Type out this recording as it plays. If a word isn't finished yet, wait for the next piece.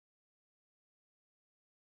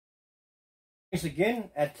Thanks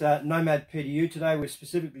again at Nomad PDU. Today we're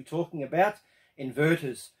specifically talking about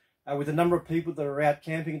inverters. With a number of people that are out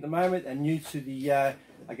camping at the moment and new to the,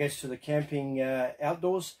 to the camping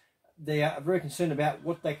outdoors, they are very concerned about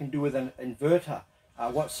what they can do with an inverter,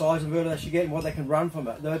 what size inverter they should get and what they can run from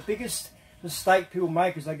it. The biggest mistake people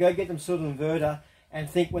make is they go get themselves an inverter and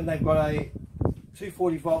think when they've got a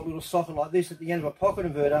 240 volt little socket like this at the end of a pocket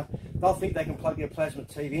inverter, they'll think they can plug their plasma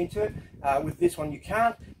TV into it. With this one you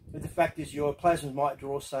can't. But the fact is your plasma might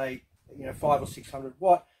draw, say, 500 or 600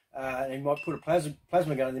 watt, and you might put a plasma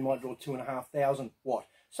gun and they might draw 2,500 watt.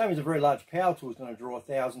 Same as a very large power tool is going to draw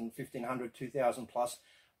 1,000, 1,500, 2,000 plus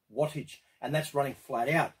wattage, and that's running flat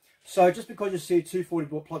out. So just because you see a 240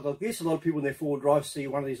 volt plug like this, a lot of people in their four-wheel drive see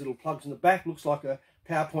one of these little plugs in the back, looks like a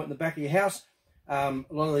power point in the back of your house. A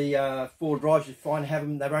lot of the four-wheel drives you find have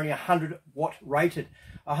them, they're only 100 watt rated.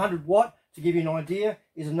 100 watt, to give you an idea,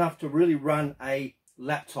 is enough to really run a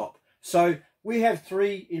laptop. So we have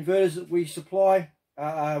three inverters that we supply.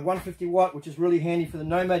 150 watt, which is really handy for the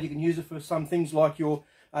Nomad. You can use it for some things like your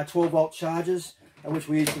 12 volt chargers, which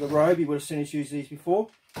we use for the Robe. You would have seen us use these before.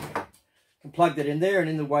 You can plug that in there and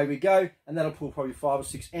in the way we go, and that'll pull probably 5 or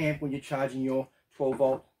 6 amp when you're charging your 12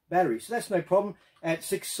 volt battery. So that's no problem. At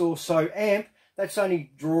 6 or so amp, that's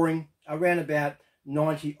only drawing around about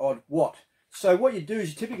 90 odd watt. So what you do is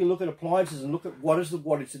you typically look at appliances and look at what is the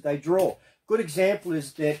wattage that they draw. Good example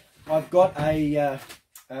is that I've got a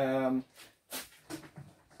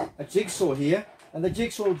jigsaw here, and the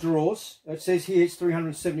jigsaw draws, it says here it's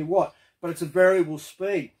 370 watt, but it's a variable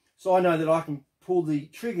speed. So I know that I can pull the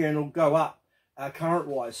trigger and it'll go up current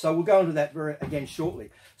wise. So we'll go into that again shortly.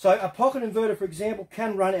 So a pocket inverter, for example,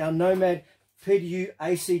 can run our Nomad PDU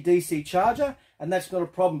AC/DC charger, and that's not a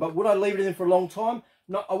problem. But would I leave it in for a long time?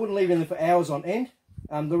 No, I wouldn't leave it in for hours on end.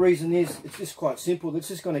 The reason is it's just quite simple. It's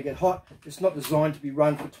just going to get hot. It's not designed to be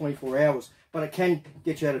run for 24 hours, but it can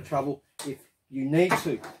get you out of trouble if you need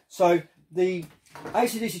to. So the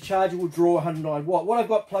AC/DC charger will draw 109 watt. What I've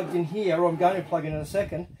got plugged in here, or I'm going to plug in a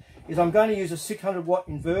second, is I'm going to use a 600 watt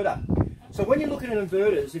inverter. So when you're looking at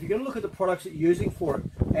inverters, if you're going to look at the products that you're using for it,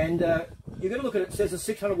 and you're going to look at it says a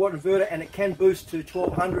 600 watt inverter and it can boost to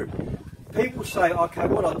 1200. People say, okay,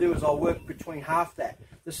 what I'll do is I'll work between half that.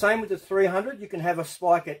 The same with the 300, you can have a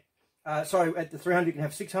spike at, at the 300 you can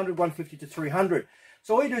have 600, 150 to 300.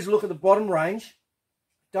 So all you do is look at the bottom range,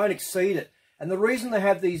 don't exceed it. And the reason they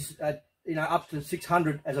have these, up to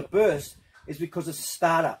 600 as a burst is because it's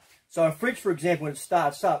startup. So a fridge, for example, when it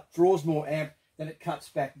starts up, draws more amp than it cuts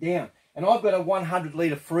back down. And I've got a 100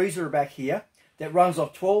 litre freezer back here that runs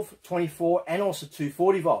off 12, 24 and also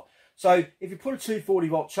 240 volt. So if you put a 240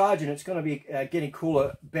 volt charge in, it's going to be getting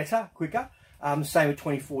cooler quicker. Same with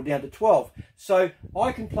 24 down to 12. So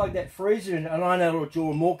I can plug that freezer in and I know it'll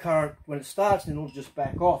draw more current when it starts and it'll just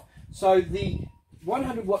back off. So the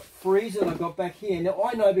 100 watt freezer that I've got back here, now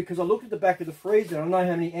I know because I looked at the back of the freezer and I know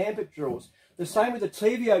how many amp it draws. The same with the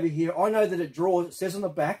TV over here, I know that it draws, it says on the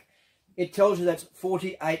back, it tells you that's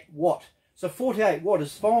 48 watt. So 48 watt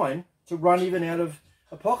is fine to run even out of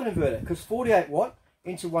a pocket inverter, because 48 watt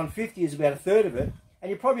into 150 is about a third of it, and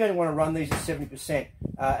you probably only want to run these at 70%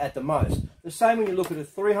 at the most. The same when you look at a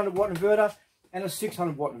 300 watt inverter and a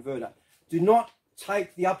 600 watt inverter. Do not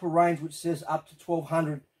take the upper range which says up to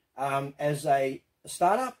 1200 as a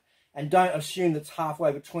startup, and don't assume that's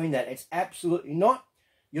halfway between that. It's absolutely not.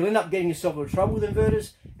 You'll end up getting yourself into trouble with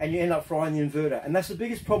inverters and you end up frying the inverter. And that's the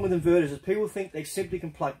biggest problem with inverters, is people think they simply can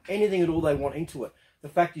plug anything at all they want into it. The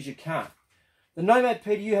fact is you can't. The Nomad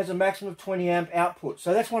PDU has a maximum of 20 amp output.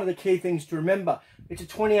 So that's one of the key things to remember. It's a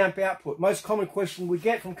 20 amp output. Most common question we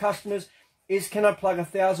get from customers is, can I plug a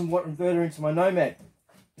 1000 watt inverter into my Nomad?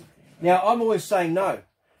 Now, I'm always saying no.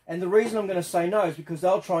 And the reason I'm going to say no is because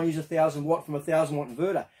they'll try and use a 1000 watt from a 1000 watt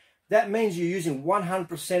inverter. That means you're using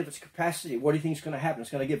 100% of its capacity. What do you think is going to happen? It's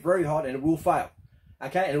going to get very hot and it will fail.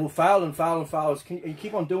 Okay? And it will fail and fail and fail. And you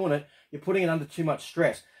keep on doing it, you're putting it under too much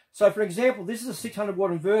stress. So for example, this is a 600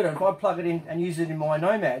 watt inverter. If I plug it in and use it in my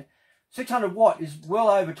Nomad, 600 watt is well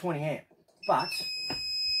over 20 amp. But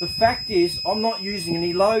the fact is, I'm not using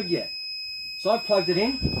any load yet. So I plugged it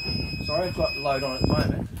in. Sorry, I've got load on at the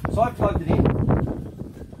moment. So I plugged it in.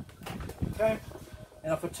 Okay.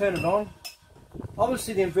 And if I turn it on,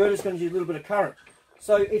 obviously the inverter is going to use a little bit of current.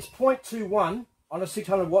 So it's 0.21 on a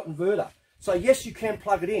 600 watt inverter. So yes, you can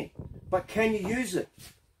plug it in, but can you use it?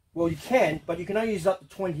 Well, you can, but you can only use up to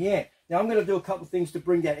 20 amp. Now, I'm going to do a couple of things to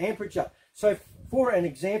bring that amperage up. So, for an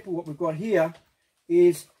example, what we've got here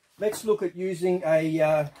is, let's look at using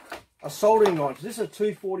a soldering iron. So this is a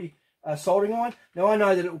 240 soldering iron. Now I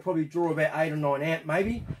know that it will probably draw about 8 or 9 amp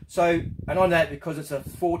maybe. So, and I know that because it's a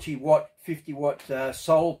 40 watt, 50 watt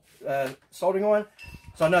soldering iron.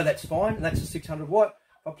 So I know that's fine, and that's a 600 watt.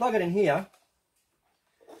 If I plug it in here,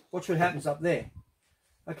 watch what happens up there.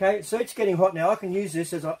 Okay, so it's getting hot now. I can use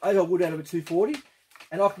this as I would out of a 240,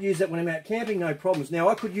 and I can use that when I'm out camping, no problems. Now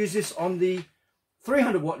I could use this on the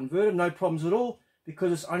 300 watt inverter, no problems at all,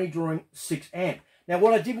 because it's only drawing 6 amp. Now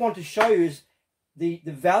what I did want to show you is the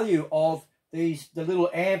value of the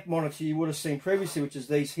little amp monitor you would have seen previously, which is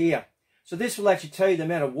these here. So this will actually tell you the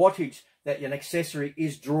amount of wattage that an accessory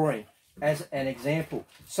is drawing, as an example.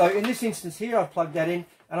 So in this instance here, I've plugged that in,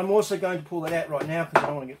 and I'm also going to pull it out right now because I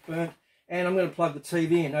don't want to get burnt. And I'm going to plug the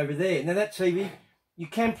TV in over there. Now that TV, you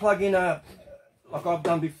can plug in like I've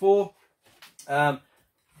done before, my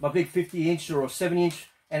big 50-inch or a 70-inch,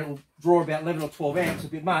 and it will draw about 11 or 12 amps, a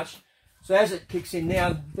bit much. So as it kicks in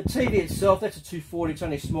now, the TV itself, that's a 240, it's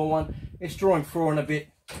only a small one, it's drawing 4 and a bit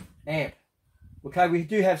amp. Okay, we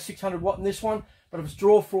do have 600 watt in this one, but if it's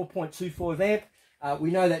draw 4.25 amp,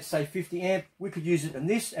 we know that's say 50 amp, we could use it in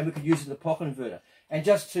this, and we could use it in the pocket inverter. And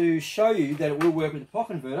just to show you that it will work with the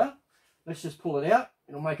pocket inverter, let's just pull it out.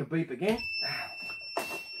 It'll make a beep again.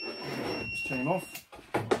 Just turn him off.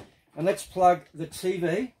 And let's plug the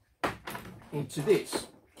TV into this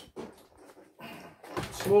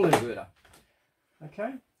small inverter.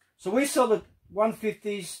 Okay. So we sell the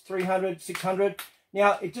 150s, 300, 600.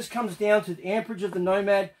 Now it just comes down to the amperage of the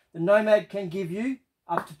Nomad. The Nomad can give you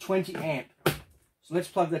up to 20 amp. So let's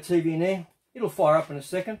plug that TV in there. It'll fire up in a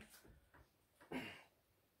second.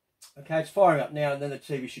 Okay, it's firing up now, and then the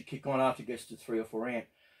TV should kick on after it gets to 3 or 4 amp.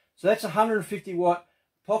 So that's a 150 watt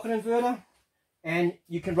pocket inverter, and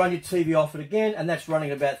you can run your TV off it again, and that's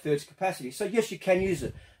running at about thirds capacity. So yes, you can use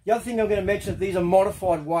it. The other thing I'm going to mention is these are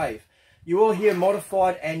modified wave. You will hear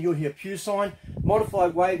modified and you'll hear pure sine.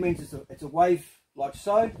 Modified wave means it's a wave like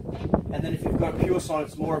so, and then if you've got a pure sine,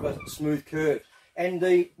 it's more of a smooth curve. And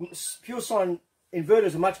the pure sine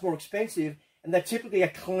inverters are much more expensive, and they're typically a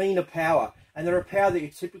cleaner power, and they're a power that you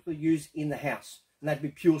typically use in the house, and that'd be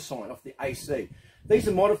pure sine off the AC. These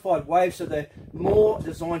are modified waves, so they're more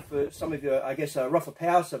designed for some of your, I guess, rougher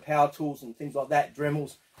power, so power tools and things like that,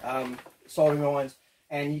 Dremels, soldering irons,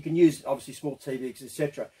 and you can use obviously small TVs,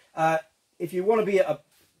 etc. If you want to be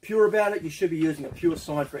pure about it, you should be using a pure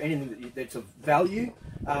sine for anything that's of value,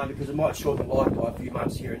 because it might shorten the life by a few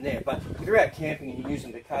months here and there. But if you're out camping and you're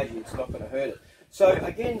using it occasionally, it's not going to hurt it. So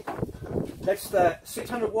again, that's the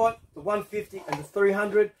 600 watt, the 150 and the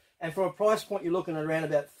 300. And from a price point, you're looking at around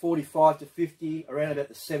about 45 to 50, around about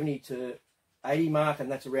the 70 to 80 mark,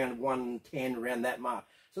 and that's around 110, around that mark.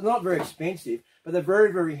 So they're not very expensive, but they're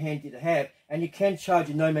very, very handy to have. And you can charge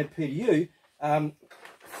your Nomad PDU and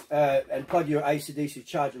plug your AC/DC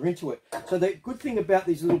charger into it. So the good thing about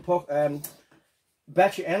these little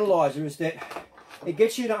battery analyzer is that it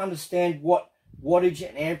gets you to understand what wattage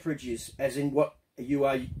and amperage is, as in what you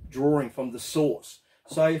are drawing from the source.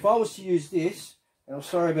 So if I was to use this, and I'm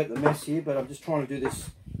sorry about the mess here, but I'm just trying to do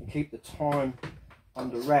this and keep the time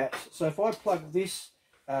under wraps. So if I plug this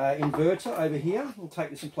inverter over here, I'll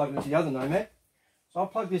take this and plug it into the other Nomad. So I'll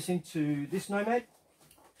plug this into this Nomad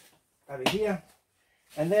over here,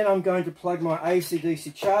 and then I'm going to plug my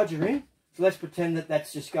AC/DC charger in. So let's pretend that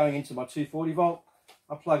that's just going into my 240 volt.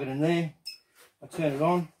 I plug it in there, I turn it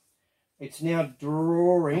on. It's now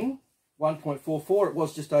drawing 1.44. It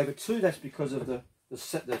was just over 2. That's because of the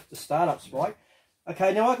startup spike.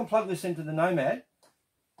 Okay, now I can plug this into the Nomad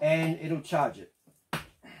and it'll charge it.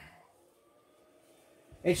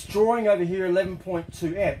 It's drawing over here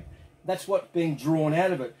 11.2 amp. That's what's being drawn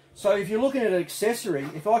out of it. So if you're looking at an accessory,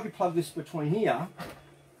 if I could plug this between here,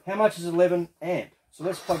 how much is 11 amp? So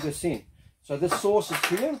let's plug this in. So this source is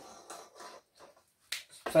here.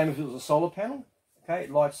 Same if it was a solar panel. Okay,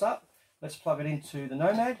 it lights up. Let's plug it into the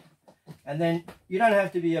Nomad. And then you don't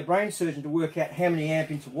have to be a brain surgeon to work out how many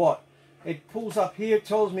amp into what. It pulls up here, it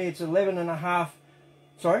tells me it's 11.5.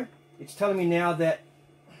 Sorry, it's telling me now that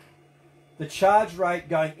the charge rate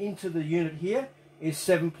going into the unit here is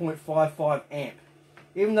 7.55 amp.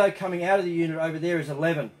 Even though coming out of the unit over there is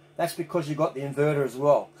 11. That's because you've got the inverter as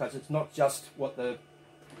well, because it's not just what the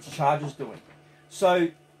charger's doing. So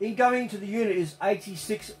in going into the unit is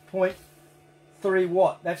 86.3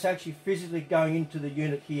 watt. That's actually physically going into the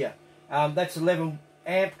unit here. That's 11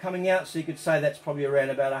 amp coming out, so you could say that's probably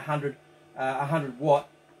around about 100 watt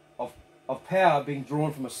of power being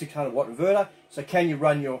drawn from a 600 watt inverter. So can you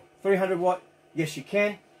run your 300 watt? Yes, you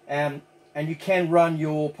can. And you can run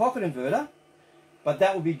your pocket inverter, but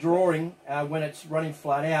that will be drawing when it's running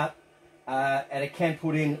flat out, and it can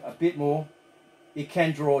put in a bit more. It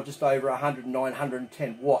can draw just over 109,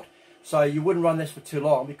 110 watt. So you wouldn't run this for too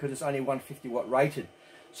long because it's only 150 watt rated.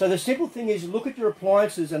 So the simple thing is look at your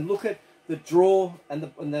appliances and look at the draw and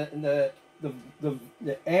the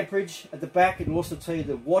amperage at the back. It will also tell you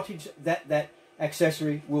the wattage that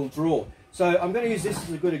accessory will draw. So I'm going to use this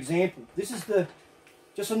as a good example. This is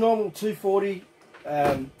just a normal 240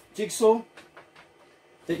 jigsaw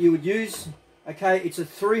that you would use. Okay, it's a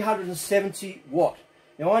 370 watt.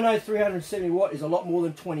 Now I know 370 watt is a lot more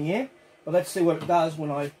than 20 amp, but let's see what it does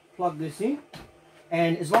when I plug this in.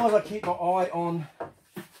 And as long as I keep my eye on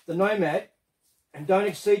the Nomad and don't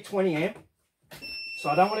exceed 20 amp, so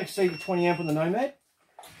I don't want to exceed the 20 amp on the Nomad.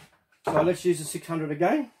 So let's use the 600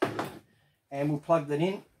 again, and we'll plug that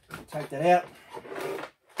in. Take that out.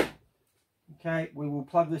 Okay, we will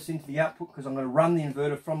plug this into the output because I'm going to run the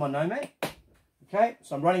inverter from my Nomad. Okay,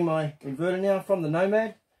 so I'm running my inverter now from the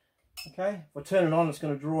Nomad. Okay, if I turn it on, it's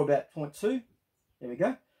going to draw about 0.2. There we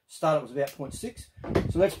go. Startup was about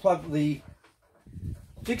 0.6. So let's plug the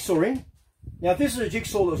jigsaw in. Now, if this is a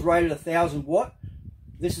jigsaw that was rated 1000 watt,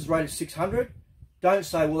 this is rated 600. Don't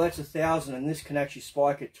say, well, that's 1000 and this can actually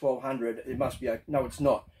spike at 1200. It must be okay. No, it's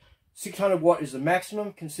not. 600 watt is the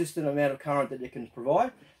maximum consistent amount of current that it can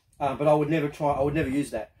provide, but I would never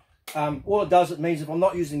use that. All it does, it means if I'm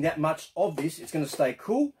not using that much of this, it's going to stay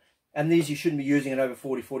cool, and these you shouldn't be using at over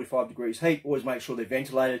 40-45 degrees heat. Always make sure they're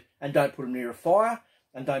ventilated, and don't put them near a fire,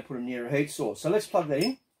 and don't put them near a heat source. So let's plug that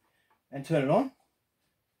in and turn it on.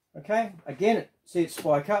 Okay, again, see it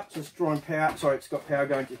spike up, so it's drawing power. Sorry, it's got power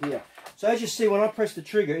going to here. So as you see, when I press the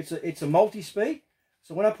trigger, it's a multi-speed.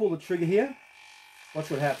 So when I pull the trigger here, watch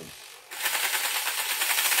what happens.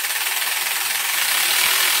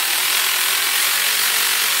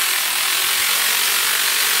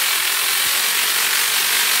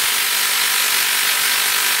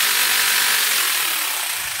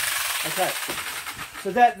 Okay,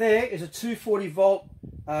 so that there is a 240 volt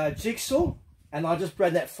jigsaw, and I just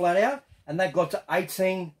ran that flat out, and that got to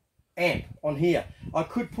 18 amp on here. I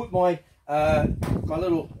could put my my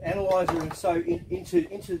little analyzer and so into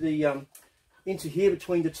here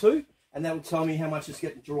between the two, and that will tell me how much is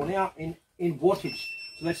getting drawn out in wattage.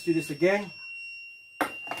 So let's do this again.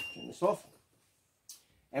 Turn this off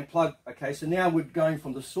and plug. Okay, so now we're going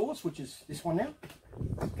from the source, which is this one now.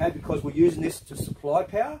 Okay, because we're using this to supply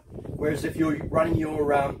power, whereas if you're running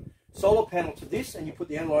your solar panel to this and you put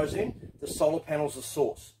the analyzer in, the solar panel's the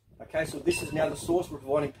source. Okay, so this is now the source. We're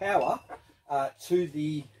providing power to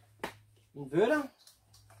the inverter,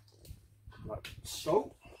 like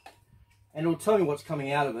so, and it'll tell me what's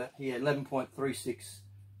coming out of it here, 11.36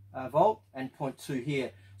 volt and 0.2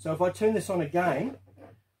 here. So if I turn this on again,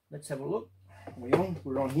 let's have a look.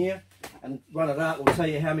 We're on here, and run it up. We'll tell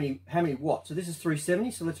you how many watts. So this is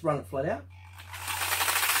 370. So let's run it flat out.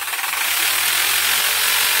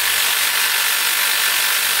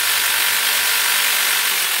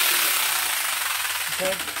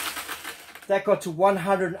 Okay, that got to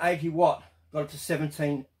 180 watt. Got it to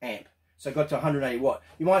 17 amp. So it got to 180 watt.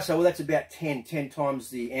 You might say, well, that's about 10 times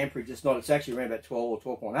the amperage. It's not. It's actually around about 12 or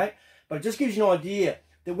 12.8. But it just gives you an idea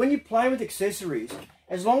that when you play with accessories,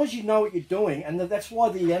 as long as you know what you're doing, and that's why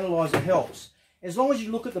the analyzer helps, as long as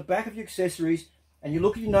you look at the back of your accessories and you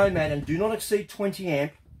look at your Nomad and do not exceed 20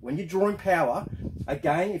 amp when you're drawing power.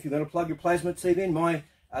 Again, if you're going to plug your plasma TV in, my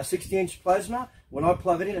 60-inch plasma, when I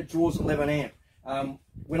plug it in, it draws 11 amp.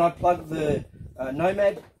 When I plug the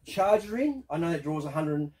Nomad charger in, I know it draws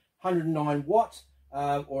 109 watts,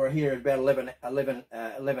 or here about 11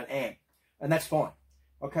 amp, and that's fine.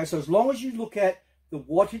 Okay, so as long as you look at the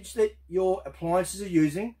wattage that your appliances are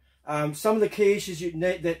using, some of the key issues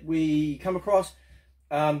that we come across,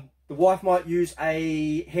 the wife might use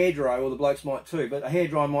a hairdryer, or the blokes might too, but a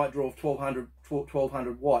hairdryer might draw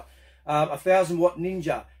 1200 watt. 1000 watt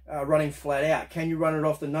Ninja running flat out. Can you run it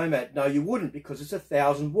off the Nomad? No, you wouldn't, because it's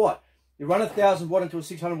 1000 watt. You run 1000 watt into a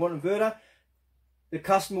 600 watt inverter, the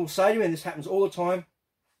customer will say to me, and this happens all the time,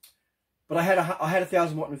 but I had a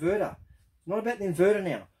 1000 watt inverter. It's not about the inverter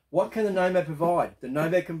now. What can the Nomad provide? The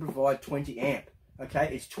Nomad can provide 20 amp. Okay,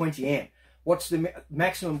 it's 20 amp. What's the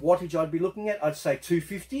maximum wattage I'd be looking at? I'd say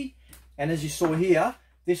 250. And as you saw here,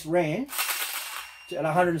 this ran at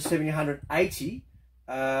 170, 180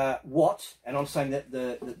 watts. And I'm saying that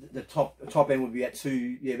the top end would be at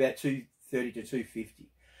about 230 to 250.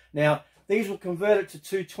 Now, these will convert it to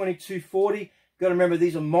 220, 240. Got to remember,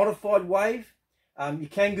 these are modified wave. You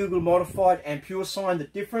can Google modified and pure sine, the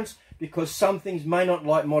difference, because some things may not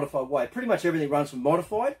like modified wave. Pretty much everything runs from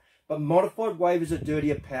modified, but modified wave is a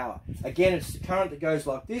dirtier power. Again, it's the current that goes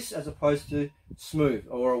like this as opposed to smooth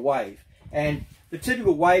or a wave. And the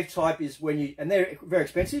typical wave type is when you, and they're very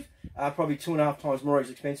expensive, probably 2.5 times more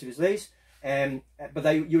as expensive as these.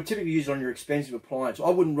 but you would typically use it on your expensive appliance. I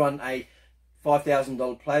wouldn't run a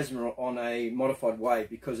 $5,000 plasma on a modified wave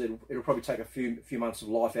because it'll probably take a few months of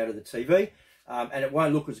life out of the TV, and it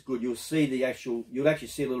won't look as good. You'll actually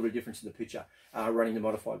see a little bit of difference in the picture running the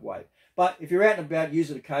modified wave. But if you're out and about,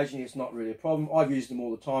 use it occasionally, it's not really a problem. I've used them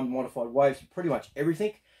all the time, modified waves for pretty much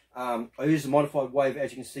everything. I use the modified wave,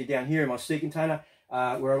 as you can see down here in my sea container,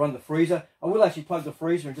 where I run the freezer. I will actually plug the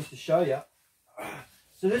freezer in just to show you.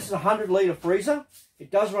 So this is a 100-litre freezer.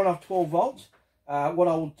 It does run off 12 volts. What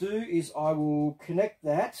I will do is I will connect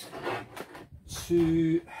that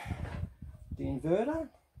to the inverter.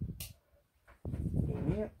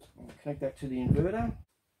 I'll connect that to the inverter.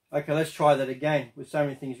 Okay, let's try that again. With so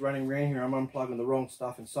many things running around here, I'm unplugging the wrong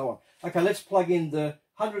stuff and so on. Okay, let's plug in the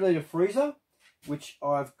 100-litre freezer, which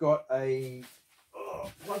I've got a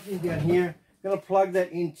plug in down here. I'm going to plug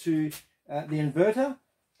that into the inverter,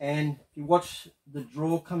 and if you watch the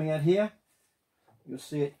draw coming out here, you'll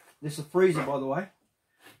see it. This is a freezer, by the way,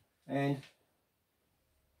 and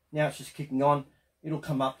now it's just kicking on. It'll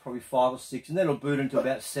come up probably 5 or 6, and then it'll boot into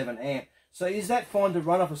about 7 amp. So is that fine to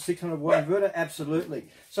run off a 600 watt inverter? Absolutely.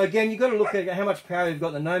 So again, you've got to look at how much power you've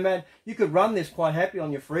got in the Nomad. You could run this quite happy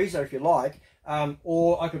on your freezer if you like,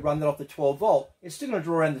 or I could run that off the 12 volt. It's still going to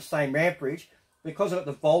draw around the same amperage. Because I've got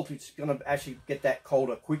the voltage, it's going to actually get that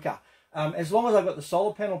colder quicker. As long as I've got the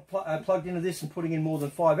solar panel plugged into this and putting in more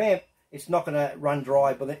than 5 amp, it's not going to run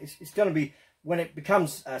dry. But it's going to be, when it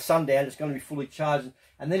becomes sundown, it's going to be fully charged.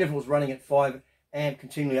 And then if it was running at 5 amp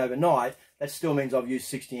continually overnight, that still means I've used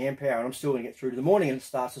 60 amp hour, and I'm still going to get through to the morning, and it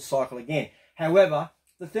starts to cycle again. However,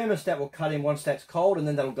 the thermostat will cut in once that's cold, and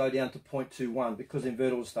then that'll go down to 0.21 because the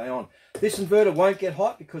inverter will stay on. This inverter won't get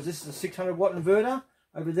hot because this is a 600 watt inverter.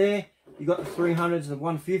 Over there, you've got the 300s and the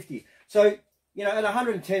 150. So, you know, at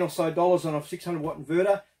 $110 or so on a 600 watt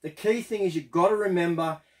inverter, the key thing is you've got to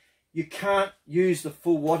remember you can't use the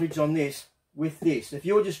full wattage on this with this. If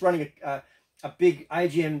you're just running a big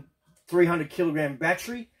AGM 300 kilogram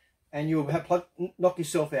battery, and you'll knock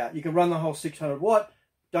yourself out. You can run the whole 600 watt,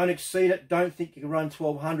 don't exceed it, don't think you can run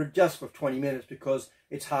 1200 just for 20 minutes because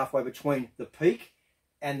it's halfway between the peak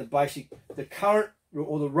and the current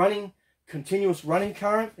or the continuous running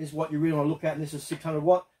current is what you really want to look at, and this is 600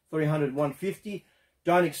 watt, 300, 150.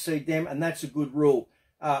 Don't exceed them, and that's a good rule.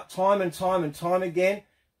 Time and time again,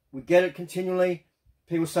 we get it continually.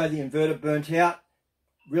 People say the inverter burnt out.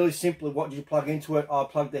 Really simply, what did you plug into it? I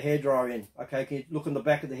plugged the hairdryer in. Okay, can you look on the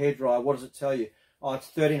back of the hairdryer? What does it tell you? Oh,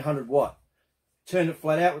 it's 1300 watt. Turn it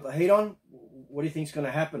flat out with the heat on. What do you think is going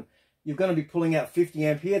to happen? You're going to be pulling out 50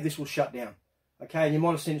 amp here. This will shut down. Okay, and you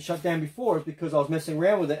might have seen it shut down before. It's because I was messing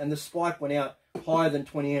around with it, and the spike went out higher than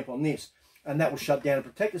 20 amp on this, and that will shut down and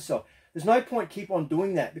protect itself. There's no point keep on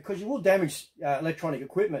doing that because you will damage electronic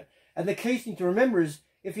equipment. And the key thing to remember is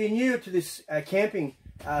if you're new to this camping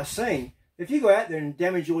scene, if you go out there and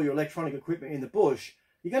damage all your electronic equipment in the bush,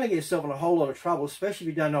 you're going to get yourself in a whole lot of trouble, especially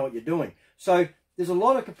if you don't know what you're doing. So there's a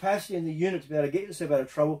lot of capacity in the unit to be able to get yourself out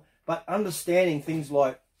of trouble, but understanding things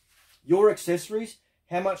like your accessories,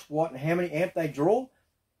 how much watt and how many amp they draw,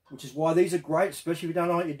 which is why these are great, especially if you don't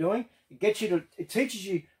know what you're doing. It teaches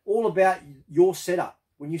you all about your setup.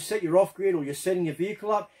 When you set your off-grid or you're setting your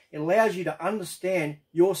vehicle up, it allows you to understand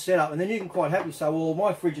your setup, and then you can quite happily say, well,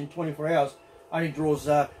 my fridge in 24 hours only draws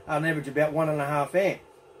on average about 1.5 amp.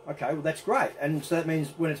 Okay, well that's great. And so that means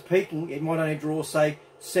when it's peaking, it might only draw, say,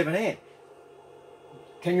 7 amp.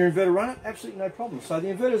 Can your inverter run it? Absolutely no problem. So the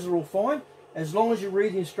inverters are all fine as long as you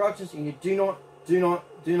read the instructions and you do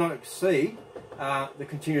not exceed the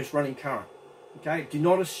continuous running current. Okay, do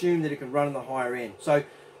not assume that it can run in the higher end. So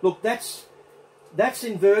look, that's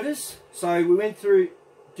inverters. So we went through,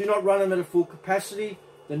 do not run them at a full capacity.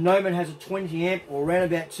 The Nomad has a 20 amp or around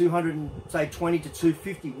about 220 to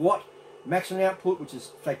 250 watt maximum output, which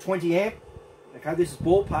is say 20 amp. Okay, this is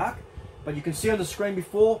ballpark, but you can see on the screen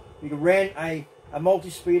before you can ran a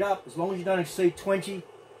multi-speed up. As long as you don't exceed 20,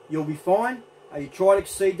 you'll be fine. You try to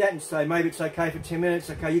exceed that and say maybe it's okay for 10 minutes.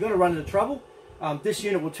 Okay, you're going to run into trouble. This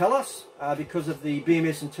unit will tell us because of the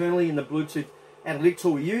BMS internally and the Bluetooth analytic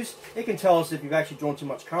tool we use. It can tell us if you've actually drawn too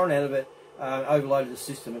much current out of it, overloaded the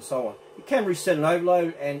system and so on. You can reset an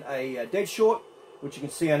overload and a dead short, which you can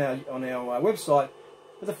see on our website.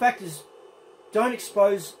 But the fact is, don't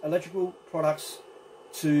expose electrical products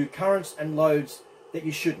to currents and loads that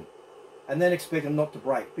you shouldn't, and then expect them not to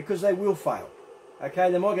break, because they will fail.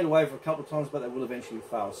 Okay, they might get away for a couple of times, but they will eventually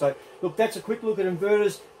fail. So look, that's a quick look at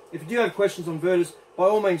inverters. If you do have questions on inverters, by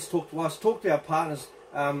all means talk to us, talk to our partners.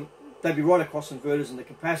 They'd be right across inverters and the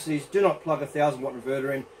capacities. Do not plug a 1000 watt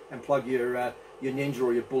inverter in and plug your Ninja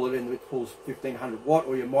or your Bullet in that pulls 1500 watt,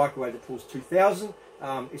 or your microwave that pulls 2000.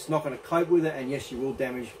 it's not going to cope with it, and yes, you will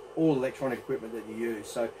damage all electronic equipment that you use.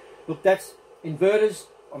 So look, that's inverters.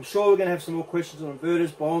 I'm sure we're going to have some more questions on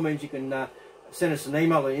inverters. By all means, you can send us an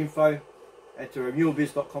email at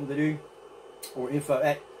info@renewalbiz.com.au or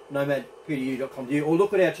info@nomadpdu.com.au, or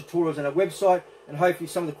look at our tutorials on our website, and hopefully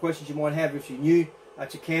some of the questions you might have if you're new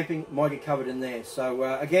to camping might get covered in there. So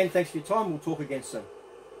again, thanks for your time. We'll talk again soon.